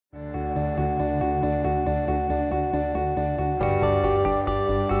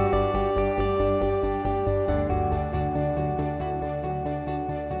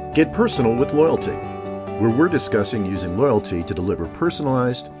Get personal with loyalty, where we're discussing using loyalty to deliver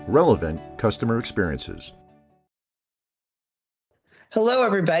personalized, relevant customer experiences. Hello,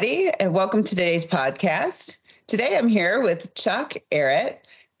 everybody, and welcome to today's podcast. Today, I'm here with Chuck Ehredt,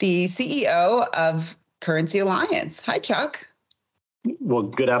 the CEO of Currency Alliance. Hi, Chuck. Well,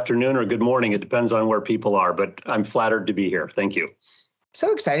 good afternoon or good morning. It depends on where people are, but I'm flattered to be here. Thank you.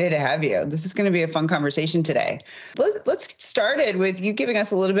 So excited to have you. This is going to be a fun conversation today. Let's get started with you giving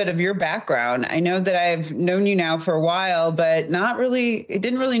us a little bit of your background. I know that I've known you now for a while, but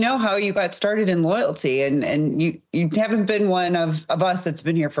didn't really know how you got started in loyalty. And you haven't been one of us that's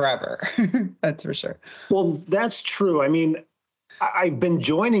been here forever. That's for sure. Well, that's true. I mean, I've been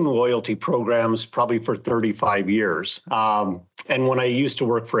joining loyalty programs probably for 35 years. And when I used to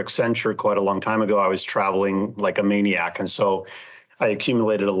work for Accenture quite a long time ago, I was traveling like a maniac. And so I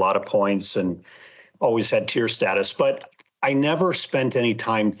accumulated a lot of points and always had tier status, but I never spent any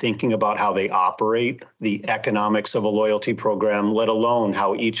time thinking about how they operate, the economics of a loyalty program, let alone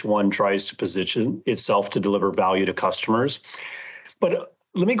how each one tries to position itself to deliver value to customers. But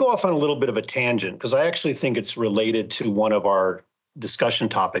let me go off on a little bit of a tangent, because I actually think it's related to one of our discussion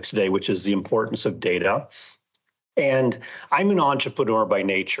topics today, which is the importance of data. And I'm an entrepreneur by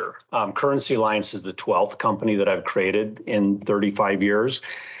nature. Currency Alliance is the 12th company that I've created in 35 years.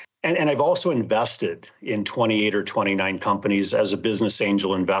 And I've also invested in 28 or 29 companies as a business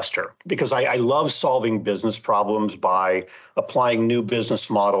angel investor, because I love solving business problems by applying new business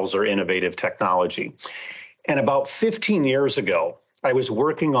models or innovative technology. And about 15 years ago, I was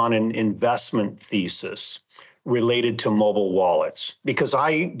working on an investment thesis related to mobile wallets, because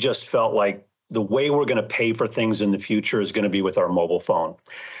I just felt like the way we're going to pay for things in the future is going to be with our mobile phone.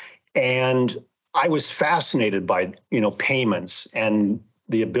 And I was fascinated by, payments and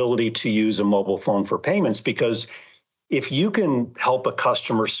the ability to use a mobile phone for payments, because if you can help a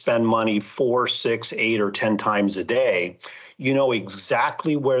customer spend money 4, 6, 8, or 10 times a day, you know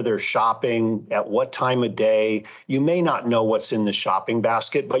exactly where they're shopping, at what time of day. You may not know what's in the shopping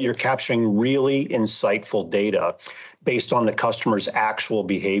basket, but you're capturing really insightful data based on the customer's actual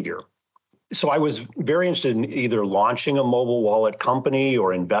behavior. So I was very interested in either launching a mobile wallet company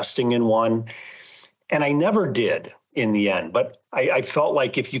or investing in one. And I never did in the end. But I felt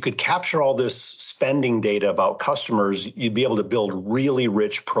like if you could capture all this spending data about customers, you'd be able to build really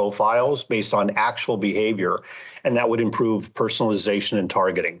rich profiles based on actual behavior. And that would improve personalization and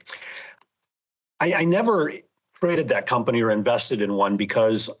targeting. I never created that company or invested in one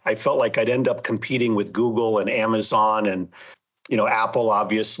because I felt like I'd end up competing with Google and Amazon and Apple,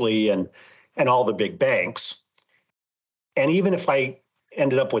 obviously, and all the big banks. And even if I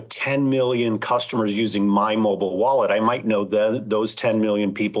ended up with 10 million customers using my mobile wallet, I might know those 10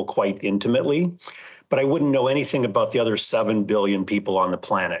 million people quite intimately, but I wouldn't know anything about the other 7 billion people on the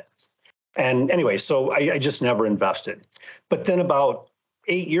planet. And anyway, so I just never invested. But then about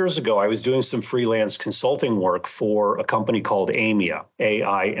 8 years ago, I was doing some freelance consulting work for a company called AIMIA,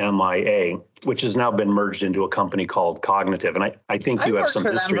 AIMIA, which has now been merged into a company called Cognitive. And I think you have some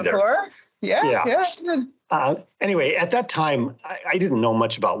history there. Yeah. Anyway, at that time, I didn't know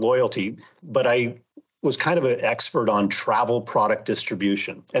much about loyalty, but I was kind of an expert on travel product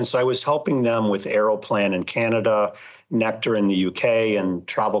distribution. And so I was helping them with Aeroplan in Canada, Nectar in the UK, and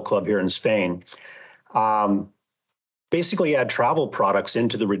Travel Club here in Spain. Basically add travel products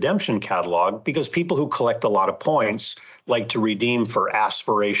into the redemption catalog, because people who collect a lot of points like to redeem for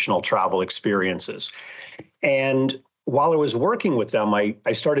aspirational travel experiences. And while I was working with them, I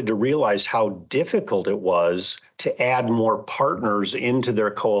started to realize how difficult it was to add more partners into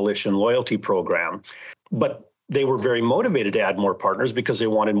their coalition loyalty program. But they were very motivated to add more partners because they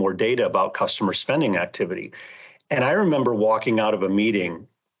wanted more data about customer spending activity. And I remember walking out of a meeting.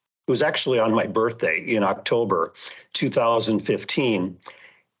 It was actually on my birthday in October 2015.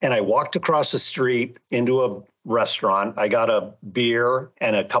 And I walked across the street into a restaurant. I got a beer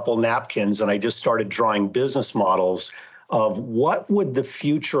and a couple napkins, and I just started drawing business models of what would the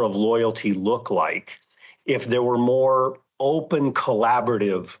future of loyalty look like if there were more open,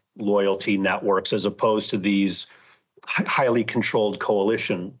 collaborative loyalty networks as opposed to these highly controlled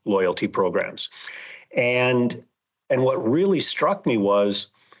coalition loyalty programs. And what really struck me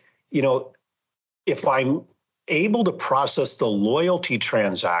was, if I'm able to process the loyalty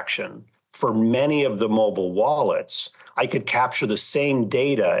transaction for many of the mobile wallets, I could capture the same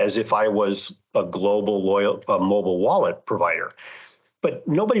data as if I was a global mobile wallet provider. But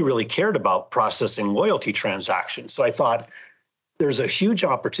nobody really cared about processing loyalty transactions. So I thought there's a huge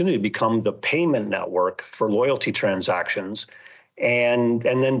opportunity to become the payment network for loyalty transactions. and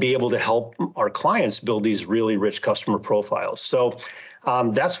then be able to help our clients build these really rich customer profiles. So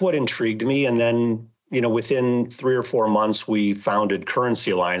that's what intrigued me. And then, within 3 or 4 months, we founded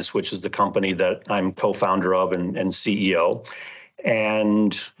Currency Alliance, which is the company that I'm co-founder of and CEO.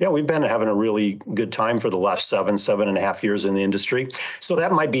 And yeah, we've been having a really good time for the last 7.5 years in the industry. So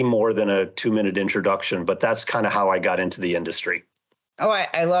that might be more than a 2-minute introduction, but that's kind of how I got into the industry. Oh,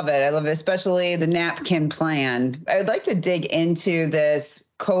 I love it. I love it, especially the napkin plan. I would like to dig into this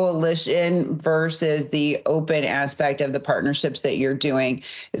coalition versus the open aspect of the partnerships that you're doing,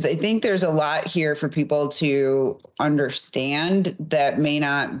 because I think there's a lot here for people to understand that may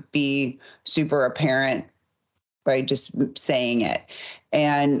not be super apparent by just saying it.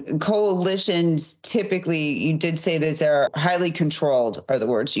 And coalitions, typically, you did say this, are highly controlled, are the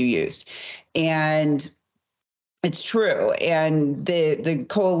words you used. And it's true. And the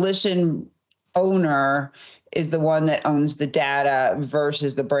coalition owner is the one that owns the data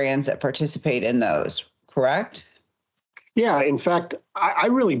versus the brands that participate in those, correct? Yeah, in fact, I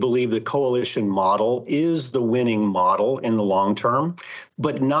really believe the coalition model is the winning model in the long term,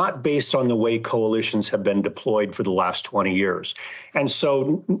 but not based on the way coalitions have been deployed for the last 20 years. And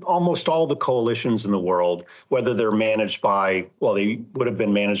so almost all the coalitions in the world, whether they're managed by, well, they would have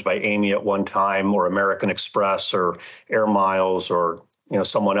been managed by Amy at one time, or American Express, or Air Miles, or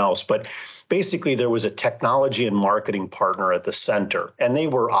someone else. But basically, there was a technology and marketing partner at the center, and they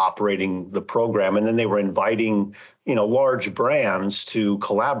were operating the program, and then they were inviting, large brands to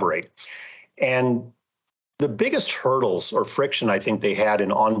collaborate. And the biggest hurdles or friction I think they had in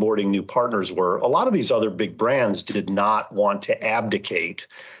onboarding new partners were a lot of these other big brands did not want to abdicate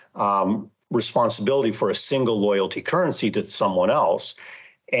responsibility for a single loyalty currency to someone else.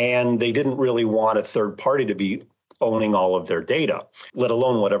 And they didn't really want a third party to be owning all of their data, let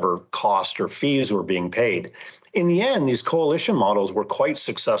alone whatever cost or fees were being paid. In the end, these coalition models were quite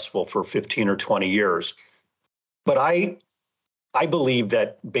successful for 15 or 20 years. But I believe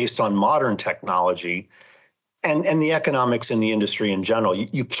that based on modern technology and the economics in the industry in general,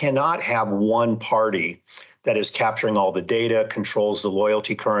 you cannot have one party that is capturing all the data, controls the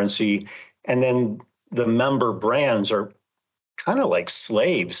loyalty currency, and then the member brands are kind of like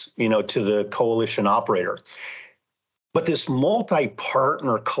slaves, to the coalition operator. But this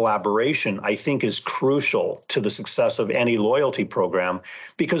multi-partner collaboration, I think, is crucial to the success of any loyalty program,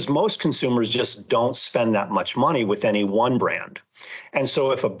 because most consumers just don't spend that much money with any one brand. And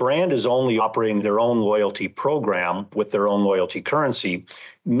so if a brand is only operating their own loyalty program with their own loyalty currency,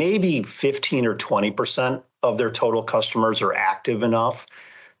 maybe 15 or 20% of their total customers are active enough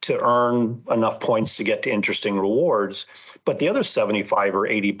to earn enough points to get to interesting rewards. But the other 75 or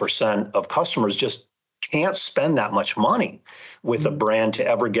 80% of customers just can't spend that much money with a brand to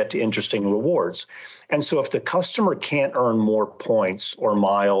ever get to interesting rewards. And so if the customer can't earn more points or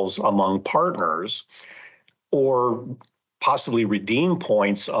miles among partners, or possibly redeem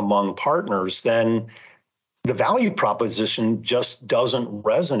points among partners, then the value proposition just doesn't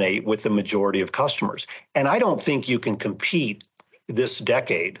resonate with the majority of customers. And I don't think you can compete this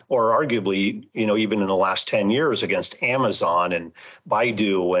decade, or arguably, even in the last 10 years, against Amazon and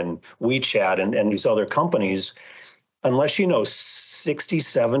Baidu and WeChat and these other companies, unless 60,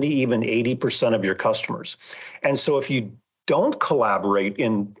 70, even 80% of your customers. And so if you don't collaborate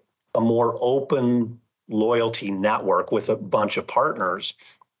in a more open loyalty network with a bunch of partners,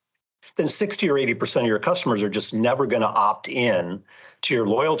 then 60 or 80% of your customers are just never going to opt in to your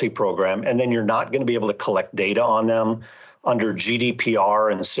loyalty program. And then you're not going to be able to collect data on them. Under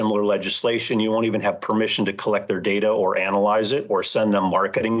GDPR and similar legislation, you won't even have permission to collect their data or analyze it or send them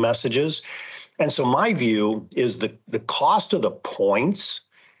marketing messages. And so my view is the cost of the points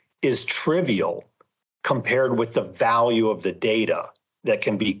is trivial compared with the value of the data that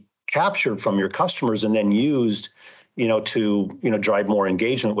can be captured from your customers and then used, to drive more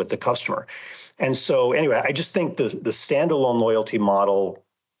engagement with the customer. And so anyway, I just think the standalone loyalty model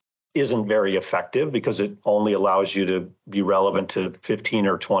isn't very effective because it only allows you to be relevant to 15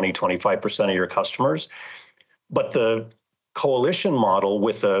 or 20, 25% of your customers. But the coalition model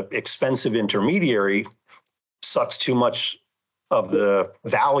with an expensive intermediary sucks too much of the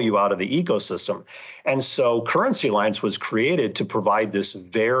value out of the ecosystem. And so Currency Alliance was created to provide this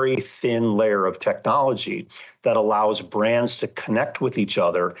very thin layer of technology that allows brands to connect with each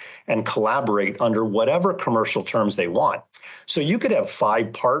other and collaborate under whatever commercial terms they want. So you could have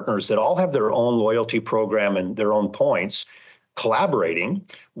 5 partners that all have their own loyalty program and their own points collaborating,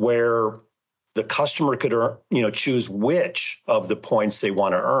 where the customer could choose which of the points they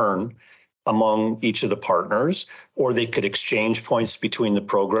want to earn among each of the partners, or they could exchange points between the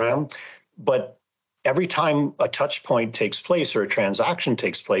program. But every time a touch point takes place or a transaction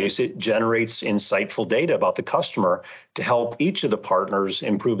takes place, it generates insightful data about the customer to help each of the partners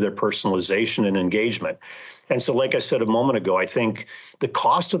improve their personalization and engagement. And so, like I said a moment ago, I think the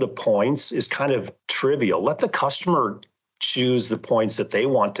cost of the points is kind of trivial. Let the customer choose the points that they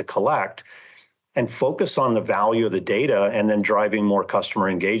want to collect and focus on the value of the data and then driving more customer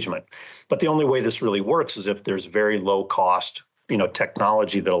engagement. But the only way this really works is if there's very low cost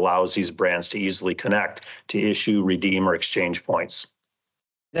technology that allows these brands to easily connect to issue, redeem, or exchange points.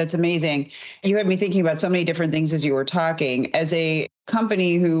 That's amazing. You had me thinking about so many different things as you were talking. As a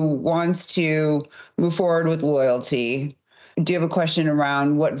company who wants to move forward with loyalty, do you have a question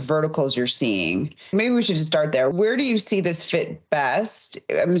around what verticals you're seeing? Maybe we should just start there. Where do you see this fit best?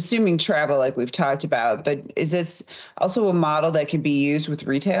 I'm assuming travel, like we've talked about, but is this also a model that could be used with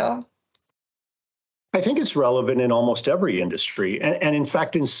retail? I think it's relevant in almost every industry. And in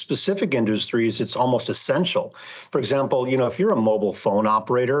fact, in specific industries, it's almost essential. For example, if you're a mobile phone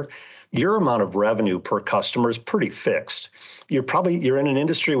operator, your amount of revenue per customer is pretty fixed. You're in an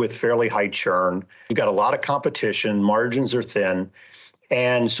industry with fairly high churn. You've got a lot of competition, margins are thin.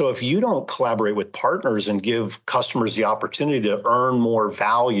 And so if you don't collaborate with partners and give customers the opportunity to earn more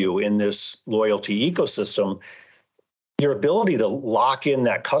value in this loyalty ecosystem, your ability to lock in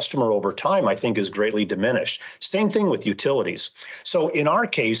that customer over time, I think, is greatly diminished. Same thing with utilities. So in our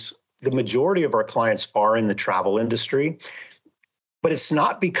case, the majority of our clients are in the travel industry, but it's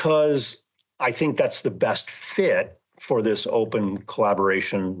not because I think that's the best fit for this open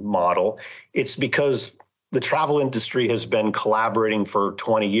collaboration model. It's because the travel industry has been collaborating for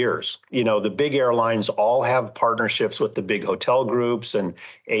 20 years. The big airlines all have partnerships with the big hotel groups and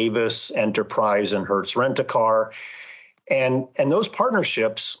Avis, Enterprise, and Hertz Rent-A-Car. And those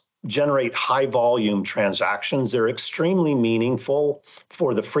partnerships generate high volume transactions. They're extremely meaningful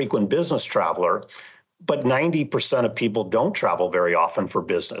for the frequent business traveler, but 90% of people don't travel very often for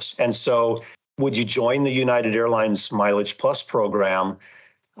business. And so would you join the United Airlines Mileage Plus program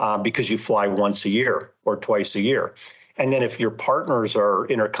because you fly once a year or twice a year? And then if your partners are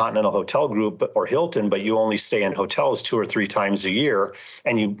Intercontinental Hotel Group or Hilton, but you only stay in hotels 2 or 3 times a year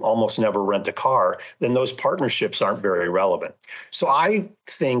and you almost never rent a car, then those partnerships aren't very relevant. So I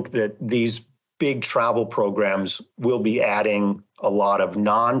think that these big travel programs will be adding a lot of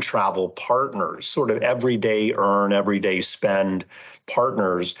non-travel partners, sort of everyday earn, everyday spend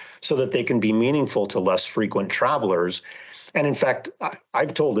partners, so that they can be meaningful to less frequent travelers. And in fact,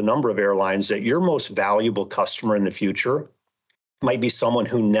 I've told a number of airlines that your most valuable customer in the future might be someone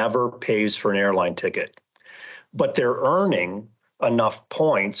who never pays for an airline ticket, but they're earning enough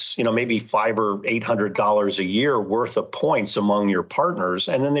points, maybe $500 or $800 a year worth of points among your partners.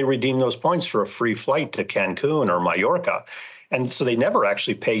 And then they redeem those points for a free flight to Cancun or Mallorca. And so they never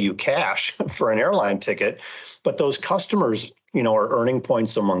actually pay you cash for an airline ticket, but those customers are earning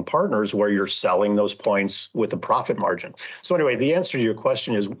points among partners where you're selling those points with a profit margin. So anyway, the answer to your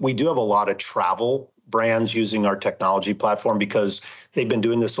question is we do have a lot of travel brands using our technology platform because they've been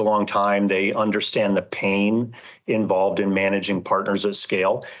doing this a long time. They understand the pain involved in managing partners at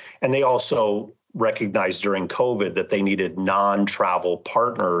scale. And they also recognized during COVID that they needed non-travel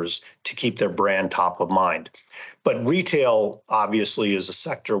partners to keep their brand top of mind. But retail obviously is a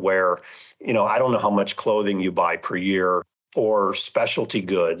sector where, I don't know how much clothing you buy per year or specialty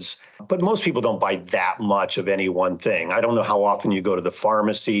goods, but most people don't buy that much of any one thing. I don't know how often you go to the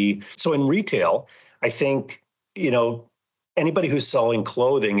pharmacy. So in retail, I think, anybody who's selling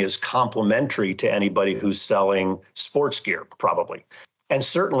clothing is complementary to anybody who's selling sports gear, probably. And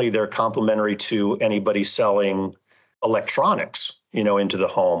certainly they're complementary to anybody selling electronics, into the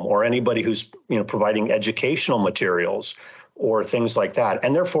home, or anybody who's, providing educational materials or things like that.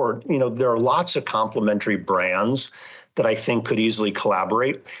 And therefore, there are lots of complementary brands that I think could easily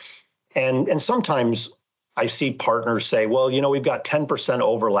collaborate. And sometimes I see partners say, well, we've got 10%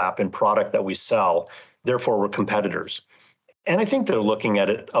 overlap in product that we sell, therefore we're competitors. And I think they're looking at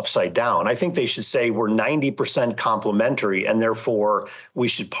it upside down. I think they should say we're 90% complementary and therefore we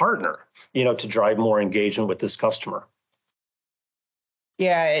should partner, to drive more engagement with this customer.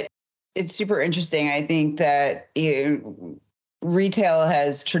 Yeah, it's super interesting. I think that retail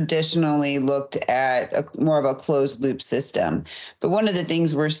has traditionally looked at more of a closed loop system. But one of the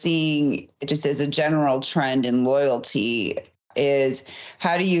things we're seeing just as a general trend in loyalty is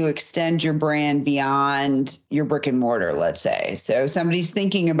how do you extend your brand beyond your brick and mortar, let's say. So somebody's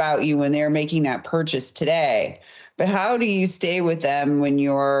thinking about you when they're making that purchase today, but how do you stay with them when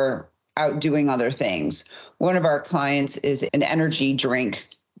you're out doing other things? One of our clients is an energy drink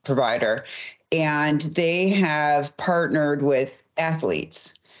provider, and they have partnered with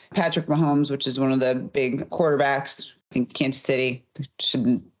athletes Patrick Mahomes, which is one of the big quarterbacks, I think Kansas City.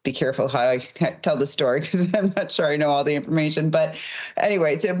 Shouldn't be careful how I tell the story because I'm not sure I know all the information. But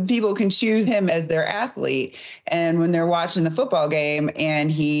anyway, so people can choose him as their athlete. And when they're watching the football game and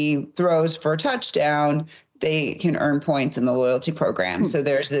he throws for a touchdown, they can earn points in the loyalty program. So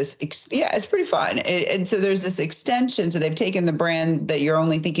there's this, it's pretty fun. And so there's this extension. So they've taken the brand that you're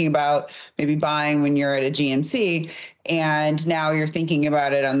only thinking about maybe buying when you're at a GNC, and now you're thinking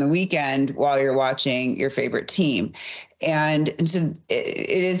about it on the weekend while you're watching your favorite team. And so it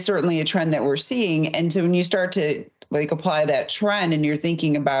is certainly a trend that we're seeing. And so when you start to apply that trend and you're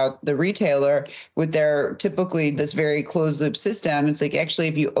thinking about the retailer with their typically this very closed loop system, it's like actually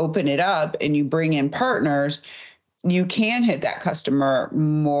if you open it up and you bring in partners, you can hit that customer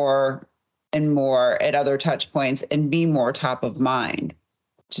more and more at other touch points and be more top of mind,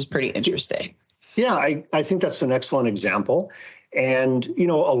 which is pretty interesting. Yeah, I think that's an excellent example. And,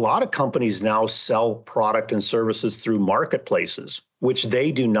 a lot of companies now sell product and services through marketplaces, which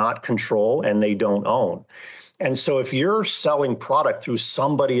they do not control and they don't own. And so if you're selling product through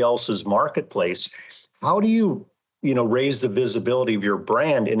somebody else's marketplace, how do you, raise the visibility of your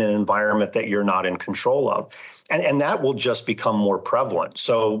brand in an environment that you're not in control of? And that will just become more prevalent.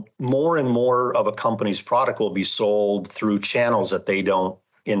 So more and more of a company's product will be sold through channels that they don't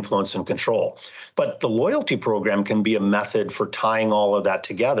influence and control. But the loyalty program can be a method for tying all of that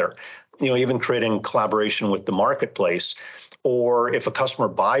together, even creating collaboration with the marketplace. Or if a customer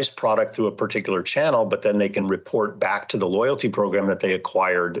buys product through a particular channel, but then they can report back to the loyalty program that they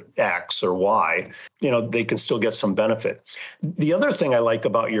acquired X or Y, they can still get some benefit. The other thing I like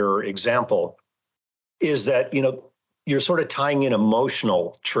about your example is that, you're sort of tying in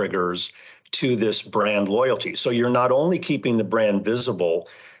emotional triggers to this brand loyalty. So you're not only keeping the brand visible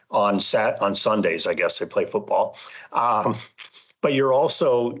on Sundays, I guess they play football, but you're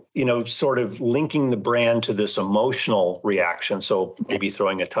also, sort of linking the brand to this emotional reaction. So maybe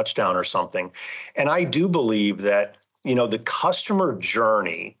throwing a touchdown or something. And I do believe that, the customer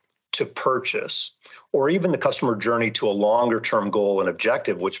journey to purchase, or even the customer journey to a longer term goal and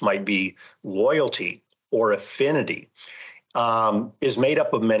objective, which might be loyalty or affinity, is made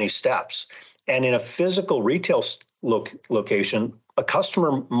up of many steps. And in a physical retail location, a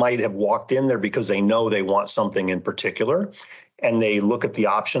customer might have walked in there because they know they want something in particular, and they look at the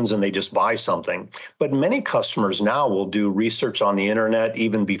options and they just buy something. But many customers now will do research on the internet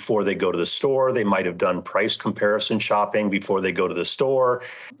even before they go to the store. They might have done price comparison shopping before they go to the store.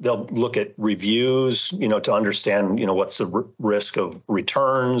 They'll look at reviews, to understand, what's the risk of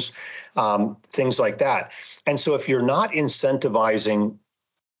returns, things like that. And so if you're not incentivizing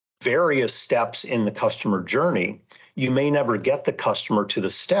various steps in the customer journey, you may never get the customer to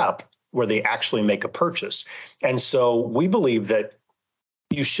the step where they actually make a purchase. And so we believe that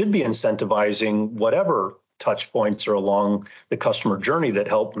you should be incentivizing whatever touch points are along the customer journey that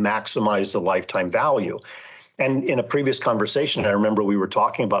help maximize the lifetime value. And in a previous conversation, I remember we were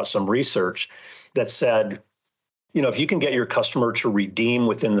talking about some research that said, if you can get your customer to redeem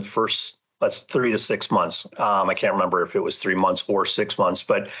within the first, that's 3 to 6 months. I can't remember if it was 3 months or 6 months,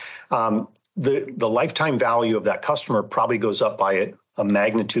 but the lifetime value of that customer probably goes up by a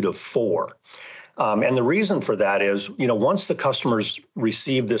magnitude of 4. And the reason for that is, once the customers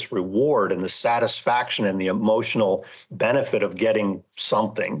receive this reward and the satisfaction and the emotional benefit of getting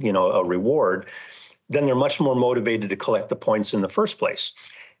something, a reward, then they're much more motivated to collect the points in the first place.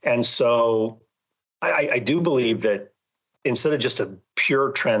 And so I do believe that instead of just a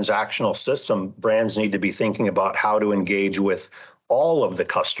pure transactional system, brands need to be thinking about how to engage with all of the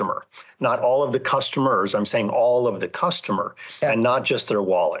customer, not all of the customers. I'm saying all of the customer, and not just their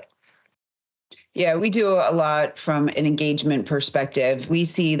wallet. Yeah, we do a lot from an engagement perspective. We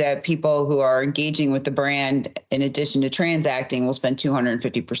see that people who are engaging with the brand, in addition to transacting, will spend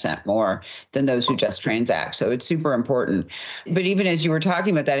 250% more than those who just transact. So it's super important. But even as you were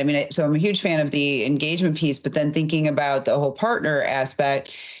talking about that, so I'm a huge fan of the engagement piece, but then thinking about the whole partner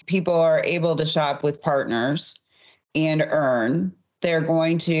aspect, people are able to shop with partners and earn. They're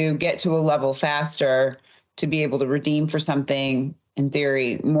going to get to a level faster to be able to redeem for something, in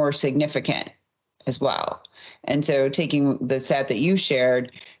theory, more significant as well. And so taking the stat that you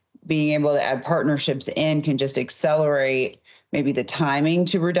shared, being able to add partnerships in can just accelerate maybe the timing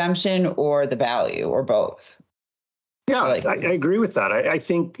to redemption or the value or both. Yeah, I agree with that. I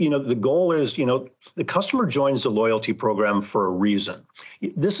think, the goal is, the customer joins the loyalty program for a reason.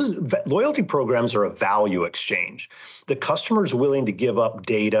 Loyalty programs are a value exchange. The customer's willing to give up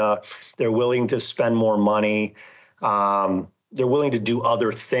data. They're willing to spend more money. They're willing to do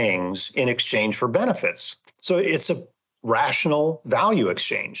other things in exchange for benefits. So it's rational value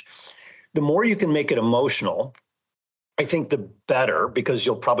exchange. The more you can make it emotional, I think the better, because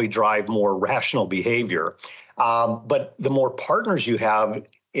you'll probably drive more rational behavior. But the more partners you have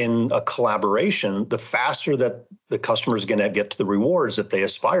in a collaboration, the faster that the customer is going to get to the rewards that they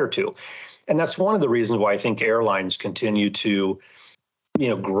aspire to. And that's one of the reasons why I think airlines continue to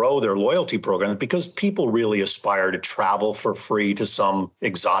grow their loyalty programs, because people really aspire to travel for free to some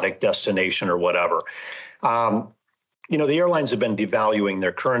exotic destination or whatever. The airlines have been devaluing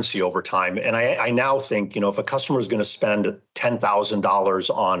their currency over time. And I now think, if a customer is going to spend $10,000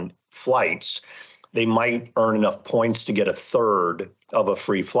 on flights, they might earn enough points to get a third of a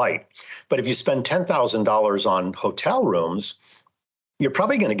free flight. But if you spend $10,000 on hotel rooms, you're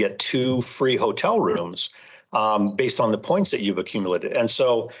probably going to get 2 free hotel rooms based on the points that you've accumulated. And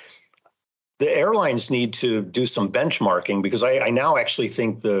so the airlines need to do some benchmarking, because I now actually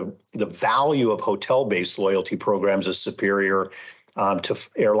think the value of hotel-based loyalty programs is superior to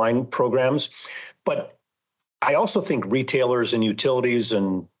airline programs. But I also think retailers and utilities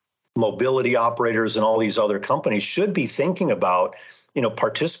and mobility operators and all these other companies should be thinking about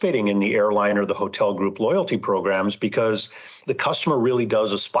participating in the airline or the hotel group loyalty programs, because the customer really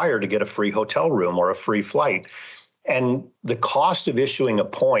does aspire to get a free hotel room or a free flight. And the cost of issuing a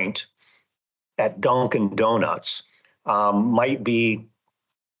point at Dunkin' Donuts might be,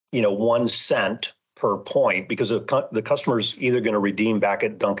 1 cent per point, because the customer's either going to redeem back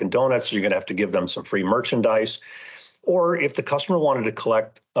at Dunkin' Donuts, or you're going to have to give them some free merchandise. Or if the customer wanted to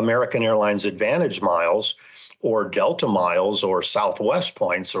collect American Airlines Advantage miles or Delta miles or Southwest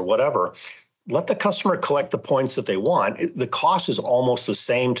points or whatever, let the customer collect the points that they want. The cost is almost the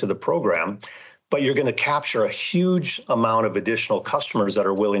same to the program, but you're going to capture a huge amount of additional customers that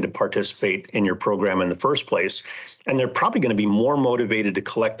are willing to participate in your program in the first place. And they're probably going to be more motivated to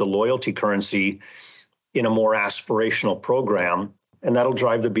collect the loyalty currency in a more aspirational program, and that'll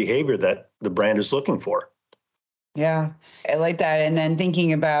drive the behavior that the brand is looking for. Yeah, I like that. And then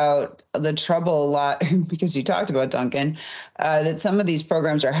thinking about the trouble a lot, because you talked about Dunkin', that some of these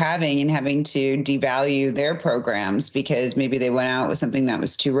programs are having to devalue their programs because maybe they went out with something that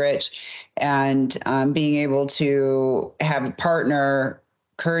was too rich. And being able to have a partner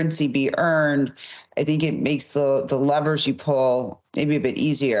currency be earned, I think it makes the levers you pull maybe a bit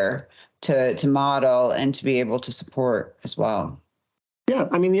easier to model and to be able to support as well. Yeah,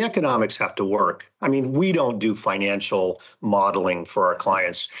 the economics have to work. We don't do financial modeling for our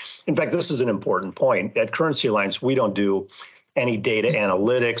clients. In fact, this is an important point. At Currency Alliance, we don't do any data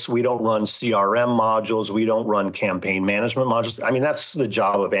analytics. We don't run CRM modules. We don't run campaign management modules. That's the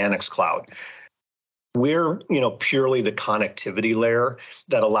job of Annex Cloud. We're, purely the connectivity layer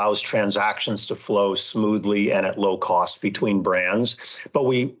that allows transactions to flow smoothly and at low cost between brands. But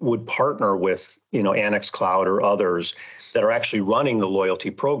we would partner with, Annex Cloud or others that are actually running the loyalty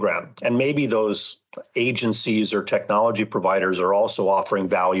program. And maybe those agencies or technology providers are also offering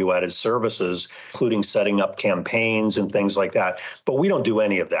value-added services, including setting up campaigns and things like that. But we don't do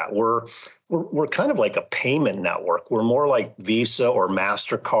any of that. We're kind of like a payment network. We're more like Visa or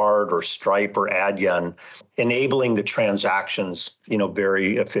MasterCard or Stripe or Adyen, enabling the transactions,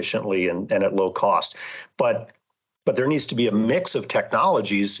 very efficiently and at low cost. But there needs to be a mix of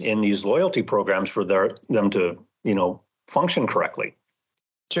technologies in these loyalty programs for them to, function correctly.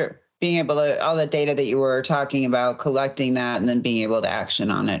 Sure. Being able to, all the data that you were talking about, collecting that and then being able to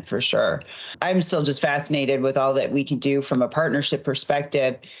action on it for sure. I'm still just fascinated with all that we can do from a partnership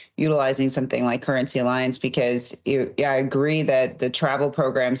perspective, utilizing something like Currency Alliance, because I agree that the travel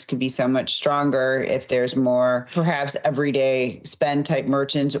programs can be so much stronger if there's more perhaps everyday spend type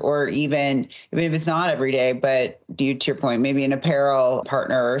merchants, or even if it's not every day, but due to your point, maybe an apparel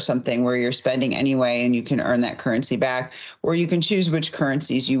partner or something where you're spending anyway and you can earn that currency back, or you can choose which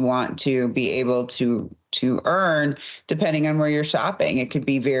currencies you want to be able to earn depending on where you're shopping. It could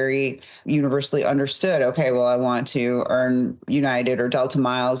be very universally understood. Okay, well, I want to earn United or Delta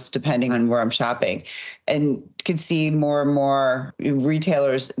miles depending on where I'm shopping, and could see more and more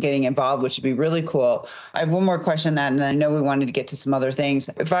retailers getting involved, which would be really cool. I have one more question on that, and I know we wanted to get to some other things.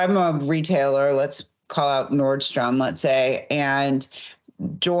 If I'm a retailer, let's call out Nordstrom, let's say, and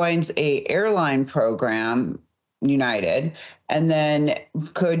joins a airline program, United, and then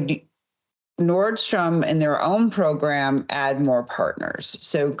could Nordstrom in their own program add more partners?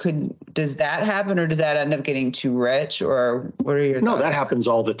 So does that happen, or does that end up getting too rich, or what are your thoughts? No, that happens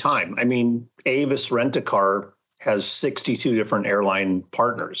all the time. Avis Rent-A-Car has 62 different airline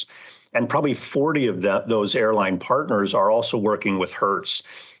partners, and probably 40 of those airline partners are also working with Hertz.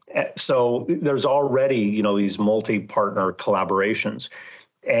 So there's already, these multi-partner collaborations.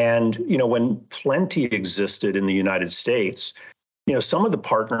 And, when Plenty existed in the United States, some of the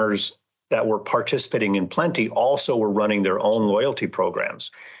partners that were participating in Plenty also were running their own loyalty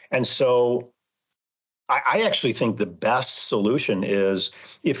programs. And so I actually think the best solution is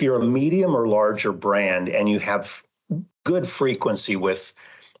if you're a medium or larger brand and you have good frequency with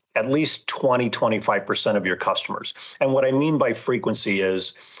at least 20-25% of your customers. And what I mean by frequency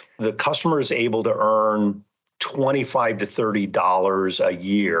is the customer is able to earn $25 to $30 a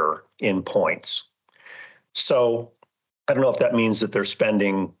year in points. So I don't know if that means that they're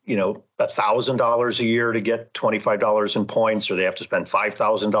spending, $1,000 a year to get $25 in points, or they have to spend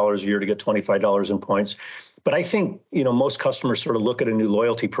 $5,000 a year to get $25 in points. But I think, most customers sort of look at a new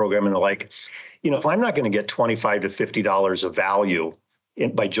loyalty program and they're like, if I'm not going to get $25 to $50 of value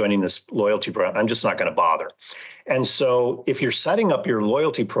by joining this loyalty program, I'm just not going to bother. And so if you're setting up your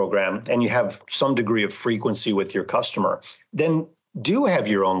loyalty program and you have some degree of frequency with your customer, then do have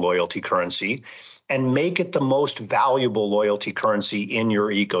your own loyalty currency and make it the most valuable loyalty currency in your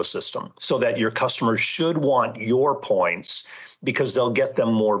ecosystem so that your customers should want your points because they'll get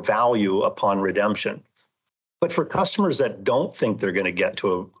them more value upon redemption. But for customers that don't think they're going to get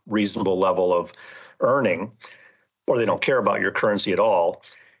to a reasonable level of earning, or they don't care about your currency at all,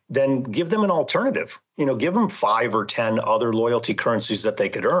 then give them an alternative. Give them 5 or 10 other loyalty currencies that they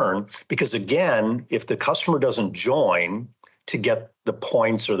could earn. Because again, if the customer doesn't join to get the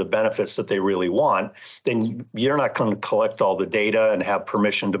points or the benefits that they really want, then you're not going to collect all the data and have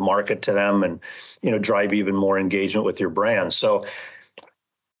permission to market to them and, drive even more engagement with your brand. So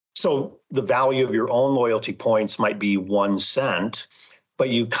the value of your own loyalty points might be 1 cent, but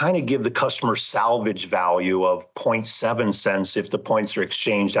you kind of give the customer salvage value of 0.7 cents if the points are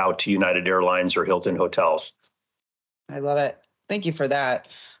exchanged out to United Airlines or Hilton Hotels. I love it. Thank you for that.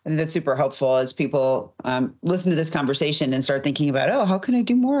 I think that's super helpful as people listen to this conversation and start thinking about, how can I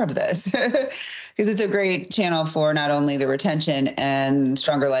do more of this? Because it's a great channel for not only the retention and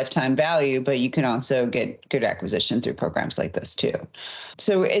stronger lifetime value, but you can also get good acquisition through programs like this too.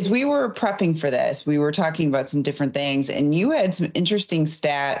 So as we were prepping for this, we were talking about some different things, and you had some interesting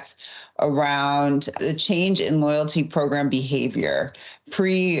stats around the change in loyalty program behavior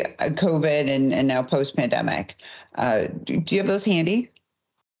pre-COVID and now post-pandemic. Do you have those handy?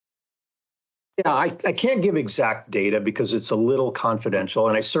 Yeah, I can't give exact data because it's a little confidential,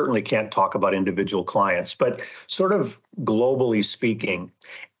 and I certainly can't talk about individual clients, but sort of globally speaking,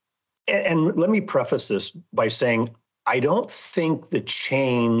 and let me preface this by saying, I don't think the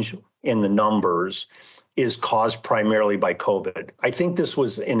change in the numbers is caused primarily by COVID. I think this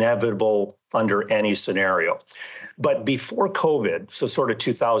was inevitable under any scenario. But before COVID, so sort of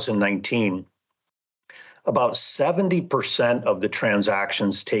 2019, about 70% of the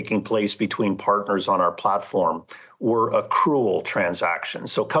transactions taking place between partners on our platform were accrual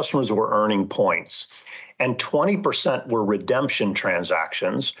transactions. So customers were earning points. And 20% were redemption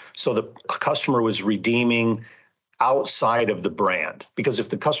transactions. So the customer was redeeming outside of the brand, because if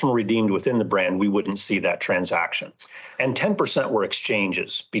the customer redeemed within the brand, we wouldn't see that transaction. And 10% were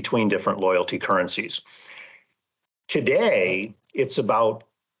exchanges between different loyalty currencies. Today, it's about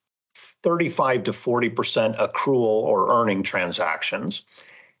 35 to 40% accrual or earning transactions.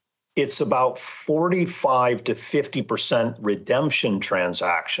 It's about 45 to 50% redemption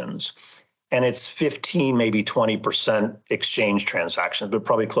transactions. And it's 15, maybe 20% exchange transactions, but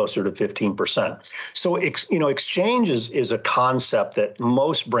probably closer to 15%. So, exchange is a concept that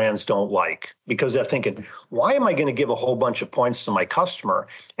most brands don't like, because they're thinking, why am I going to give a whole bunch of points to my customer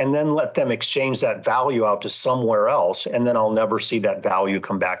and then let them exchange that value out to somewhere else, and then I'll never see that value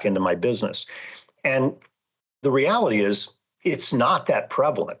come back into my business? And the reality is it's not that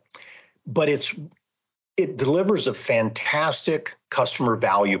prevalent, but it delivers a fantastic customer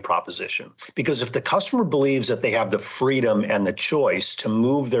value proposition, because if the customer believes that they have the freedom and the choice to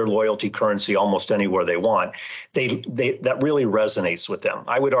move their loyalty currency almost anywhere they want, that really resonates with them.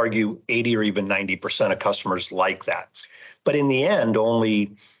 I would argue 80 or even 90% of customers like that. But in the end,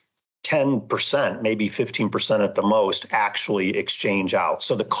 only 10%, maybe 15% at the most, actually exchange out.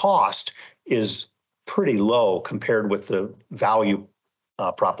 So the cost is pretty low compared with the value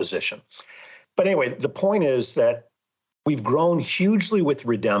proposition. But anyway, the point is that we've grown hugely with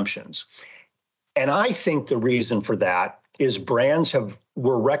redemptions. And I think the reason for that is brands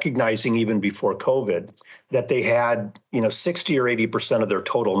were recognizing even before COVID that they had, 60 or 80% of their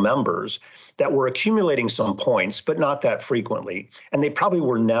total members that were accumulating some points, but not that frequently. And they probably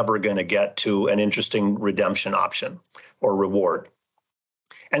were never going to get to an interesting redemption option or reward.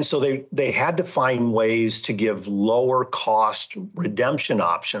 And so they had to find ways to give lower cost redemption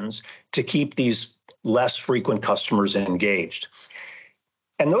options to keep these less frequent customers engaged.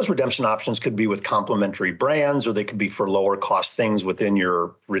 And those redemption options could be with complementary brands, or they could be for lower cost things within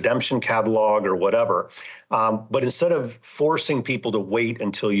your redemption catalog or whatever. But instead of forcing people to wait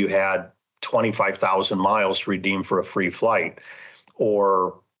until you had 25,000 miles to redeem for a free flight,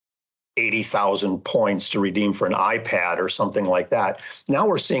 or 80,000 points to redeem for an iPad or something like that, now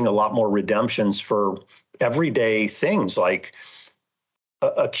we're seeing a lot more redemptions for everyday things like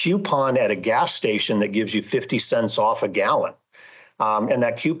a coupon at a gas station that gives you 50 cents off a gallon. And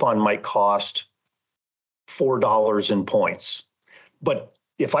that coupon might cost $4 in points. But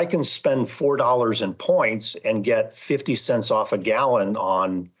if I can spend $4 in points and get 50 cents off a gallon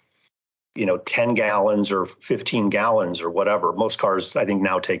on, 10 gallons or 15 gallons or whatever, most cars I think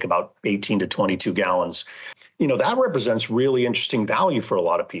now take about 18 to 22 gallons, that represents really interesting value for a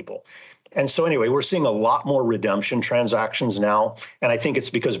lot of people. And so anyway, we're seeing a lot more redemption transactions now. And I think it's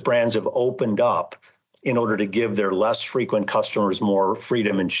because brands have opened up in order to give their less frequent customers more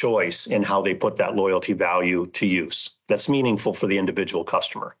freedom and choice in how they put that loyalty value to use. That's meaningful for the individual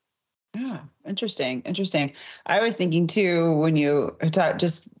customer. Yeah, interesting. I was thinking too, when you talk,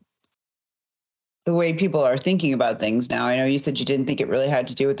 just the way people are thinking about things now. I know you said you didn't think it really had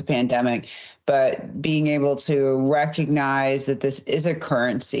to do with the pandemic, but being able to recognize that this is a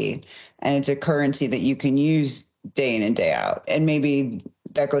currency, and it's a currency that you can use day in and day out. And maybe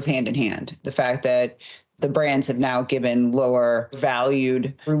that goes hand in hand. The fact that the brands have now given lower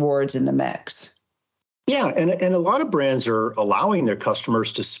valued rewards in the mix. Yeah, and a lot of brands are allowing their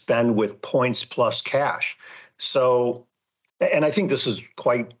customers to spend with points plus cash. So, and I think this is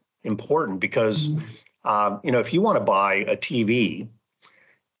quite important because, if you want to buy a TV,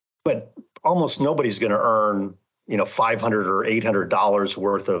 but almost nobody's going to earn, $500 or $800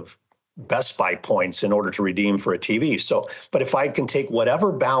 worth of Best Buy points in order to redeem for a TV. So, but if I can take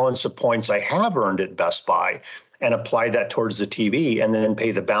whatever balance of points I have earned at Best Buy and apply that towards the TV and then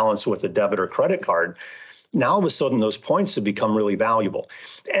pay the balance with a debit or credit card, now all of a sudden those points have become really valuable.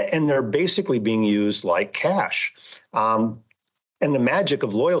 And they're basically being used like cash. And the magic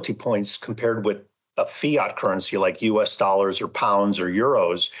of loyalty points compared with a fiat currency like US dollars or pounds or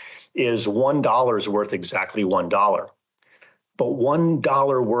euros is $1 is worth exactly $1. But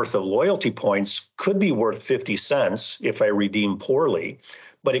 $1 worth of loyalty points could be worth 50 cents if I redeem poorly,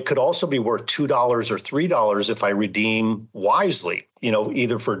 but it could also be worth $2 or $3 if I redeem wisely,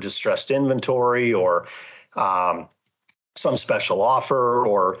 either for distressed inventory or some special offer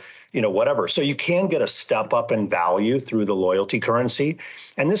or, whatever. So you can get a step up in value through the loyalty currency.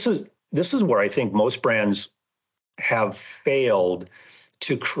 And this is where I think most brands have failed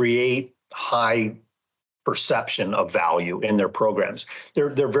to create high perception of value in their programs.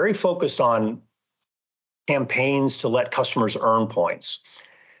 They're very focused on campaigns to let customers earn points.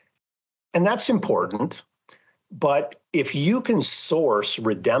 And that's important. But if you can source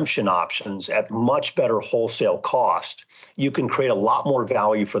redemption options at much better wholesale cost, you can create a lot more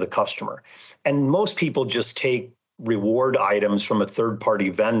value for the customer. And most people just take reward items from a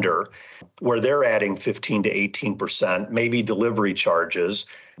third-party vendor where they're adding 15 to 18%, maybe delivery charges.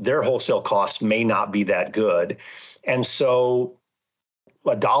 Their wholesale costs may not be that good. And so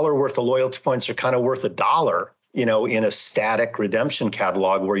 $1 worth of loyalty points are kind of worth $1, in a static redemption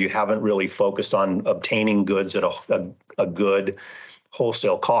catalog where you haven't really focused on obtaining goods at a good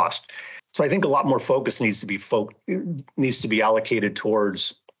wholesale cost. So I think a lot more focus needs to be allocated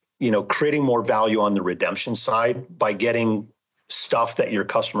towards, creating more value on the redemption side by getting stuff that your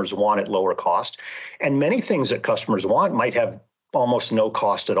customers want at lower cost. And many things that customers want might have almost no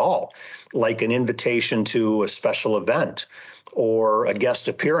cost at all, like an invitation to a special event or a guest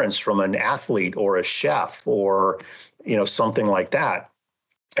appearance from an athlete or a chef or, something like that.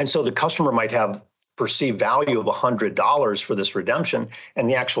 And so the customer might have perceived value of $100 for this redemption, and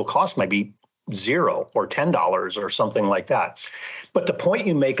the actual cost might be $0 or $10 or something like that. But the point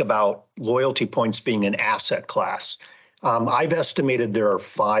you make about loyalty points being an asset class, I've estimated there are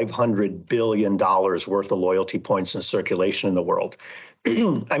 $500 billion worth of loyalty points in circulation in the world.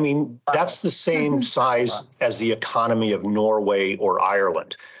 I mean, that's the same size as the economy of Norway or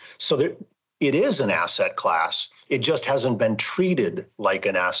Ireland. So it is an asset class. It just hasn't been treated like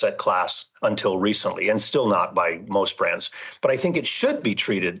an asset class until recently, and still not by most brands. But I think it should be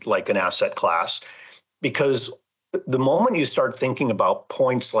treated like an asset class, because the moment you start thinking about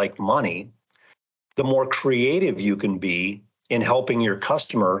points like money, the more creative you can be in helping your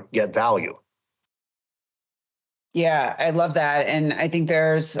customer get value. Yeah, I love that. And I think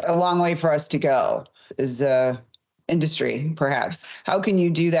there's a long way for us to go. Is industry, perhaps. How can you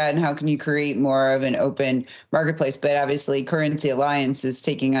do that, and how can you create more of an open marketplace? But obviously, Currency Alliance is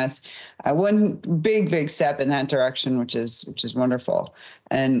taking us one big step in that direction, which is wonderful,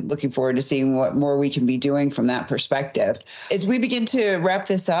 and looking forward to seeing what more we can be doing from that perspective. As we begin to wrap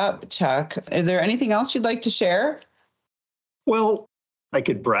this up, Chuck, is there anything else you'd like to share? Well, I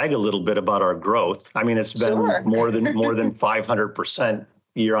could brag a little bit about our growth. I mean, it's been more than 500%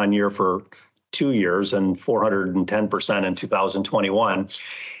 year on year for 2 years and 410% in 2021.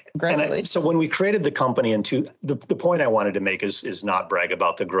 Congratulations. So when we created the company the point I wanted to make is not brag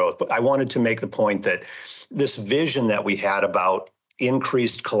about the growth, but I wanted to make the point that this vision that we had about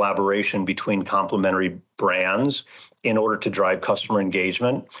increased collaboration between complementary brands in order to drive customer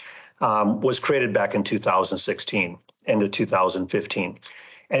engagement was created back in 2016 into 2015.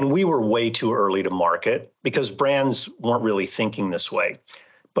 And we were way too early to market because brands weren't really thinking this way.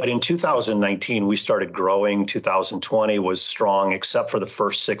 But in 2019, we started growing. 2020 was strong, except for the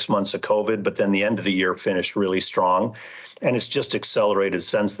first 6 months of COVID. But then the end of the year finished really strong. And it's just accelerated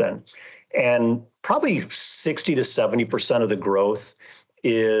since then. And probably 60 to 70% of the growth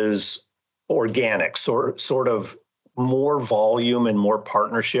is organic, sort of more volume and more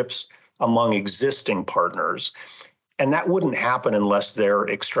partnerships among existing partners. And that wouldn't happen unless they're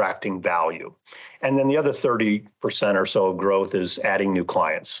extracting value. And then the other 30% or so of growth is adding new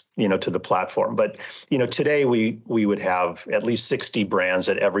clients, to the platform. But, today we would have at least 60 brands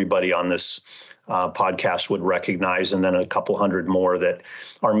that everybody on this podcast would recognize, and then a couple hundred more that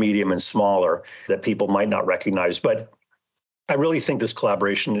are medium and smaller that people might not recognize. But I really think this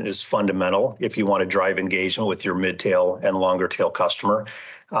collaboration is fundamental if you want to drive engagement with your mid-tail and longer tail customer.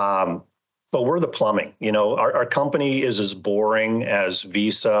 But we're the plumbing. Our company is as boring as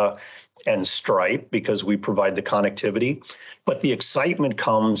Visa and Stripe because we provide the connectivity. But the excitement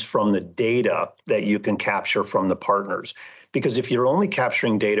comes from the data that you can capture from the partners. Because if you're only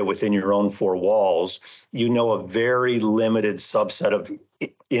capturing data within your own four walls, you know a very limited subset of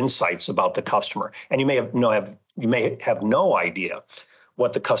insights about the customer. And you may have no idea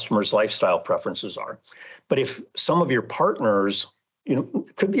what the customer's lifestyle preferences are. But if some of your partners,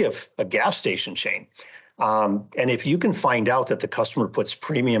 it could be a gas station chain. And if you can find out that the customer puts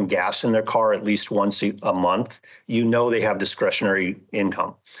premium gas in their car at least once a month, they have discretionary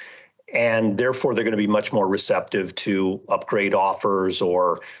income. And therefore, they're going to be much more receptive to upgrade offers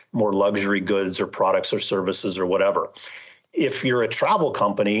or more luxury goods or products or services or whatever. If you're a travel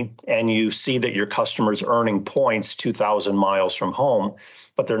company and you see that your customer's earning points 2,000 miles from home,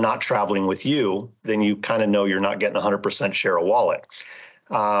 but they're not traveling with you, then you kind of know you're not getting 100% share of wallet.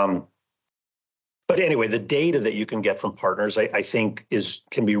 But anyway, the data that you can get from partners, I think,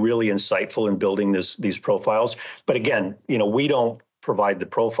 can be really insightful in building these profiles. But again, we don't provide the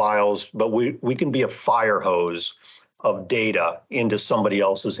profiles, but we can be a fire hose of data into somebody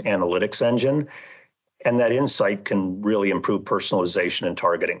else's analytics engine. And that insight can really improve personalization and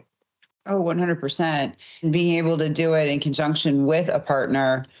targeting. Oh, 100%. And being able to do it in conjunction with a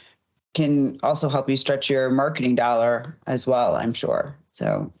partner can also help you stretch your marketing dollar as well, I'm sure.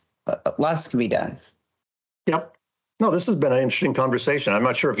 So lots can be done. Yep. No, this has been an interesting conversation. I'm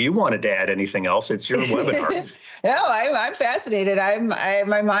not sure if you wanted to add anything else. It's your webinar. No, I'm fascinated.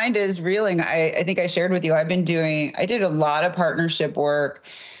 My mind is reeling. I think I shared with you, I did a lot of partnership work.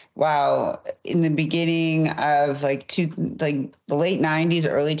 Wow. In the beginning of the late 90s,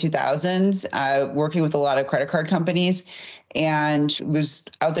 early 2000s, working with a lot of credit card companies, and was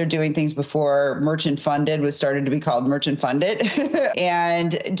out there doing things before merchant funded was started to be called merchant funded.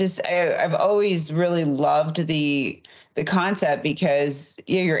 And I've always really loved the concept because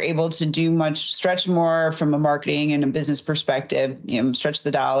you're able to stretch more from a marketing and a business perspective, stretch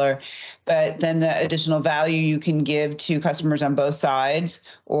the dollar, but then the additional value you can give to customers on both sides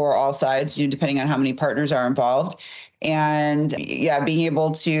or all sides, depending on how many partners are involved. And being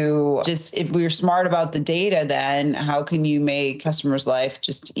able to if we're smart about the data, then how can you make customers' life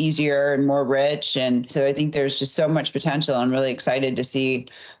just easier and more rich? And so I think there's just so much potential. I'm really excited to see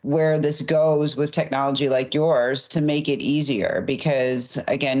where this goes with technology like yours to make it easier, because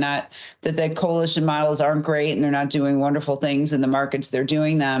again, not that the coalition models aren't great and they're not doing wonderful things in the markets they're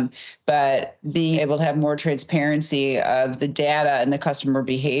doing them, but being able to have more transparency of the data and the customer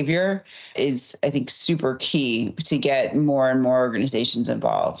behavior is, I think, super key to get more and more organizations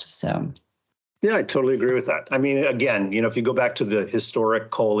involved. So. Yeah, I totally agree with that. I mean, again, if you go back to the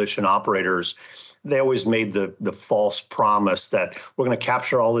historic coalition operators, they always made the false promise that we're going to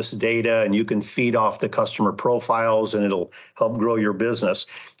capture all this data and you can feed off the customer profiles and it'll help grow your business.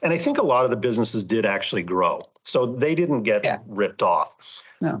 And I think a lot of the businesses did actually grow. So they didn't get ripped off.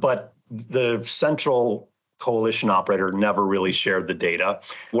 No. But the central coalition operator never really shared the data.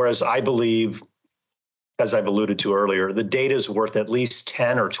 Whereas I believe, as I've alluded to earlier, the data is worth at least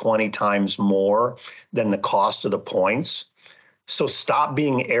 10 or 20 times more than the cost of the points. So stop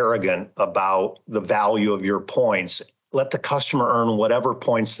being arrogant about the value of your points. Let the customer earn whatever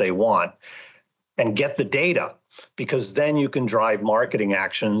points they want and get the data, because then you can drive marketing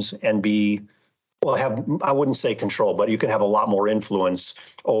actions and have, I wouldn't say control, but you can have a lot more influence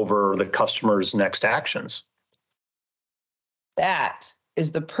over the customer's next actions. That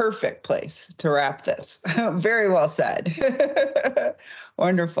is the perfect place to wrap this. Very well said.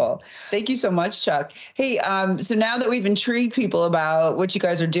 Wonderful. Thank you so much, Chuck. Hey, so now that we've intrigued people about what you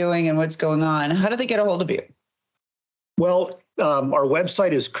guys are doing and what's going on, how do they get a hold of you? Well, our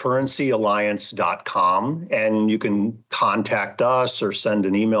website is currencyalliance.com, and you can contact us or send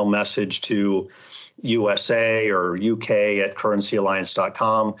an email message to USA or UK at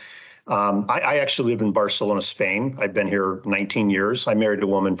currencyalliance.com. I actually live in Barcelona, Spain. I've been here 19 years. I married a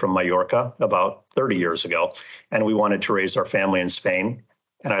woman from Mallorca about 30 years ago, and we wanted to raise our family in Spain,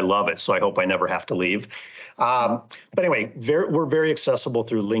 and I love it, so I hope I never have to leave. But anyway, we're very accessible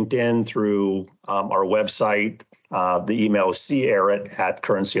through LinkedIn, through our website. The email is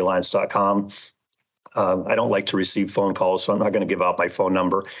c@currencyalliance.com. I don't like to receive phone calls, so I'm not going to give out my phone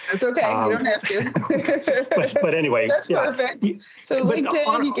number. That's okay. You don't have to. but anyway. That's perfect. So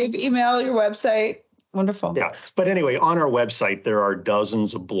LinkedIn, you gave email, your website. Wonderful. Yeah. But anyway, on our website, there are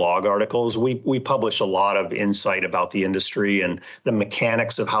dozens of blog articles. We publish a lot of insight about the industry and the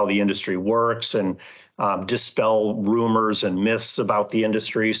mechanics of how the industry works, and dispel rumors and myths about the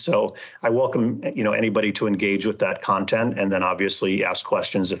industry. So I welcome, anybody to engage with that content, and then obviously ask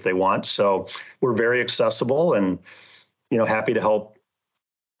questions if they want. So we're very accessible and, happy to help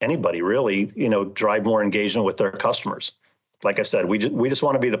anybody really, drive more engagement with their customers. Like I said, we just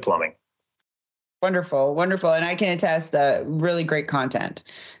want to be the plumbing. Wonderful. Wonderful. And I can attest the really great content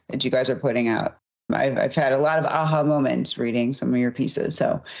that you guys are putting out. I've had a lot of aha moments reading some of your pieces.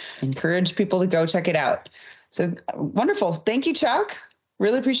 So encourage people to go check it out. So wonderful. Thank you, Chuck.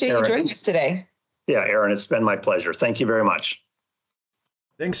 Really appreciate you joining us today. Yeah, Aaron, it's been my pleasure. Thank you very much.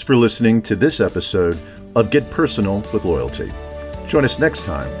 Thanks for listening to this episode of Get Personal with Loyalty. Join us next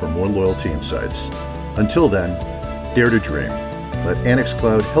time for more loyalty insights. Until then, dare to dream. Let Annex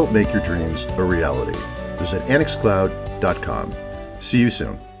Cloud help make your dreams a reality. Visit annexcloud.com. See you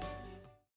soon.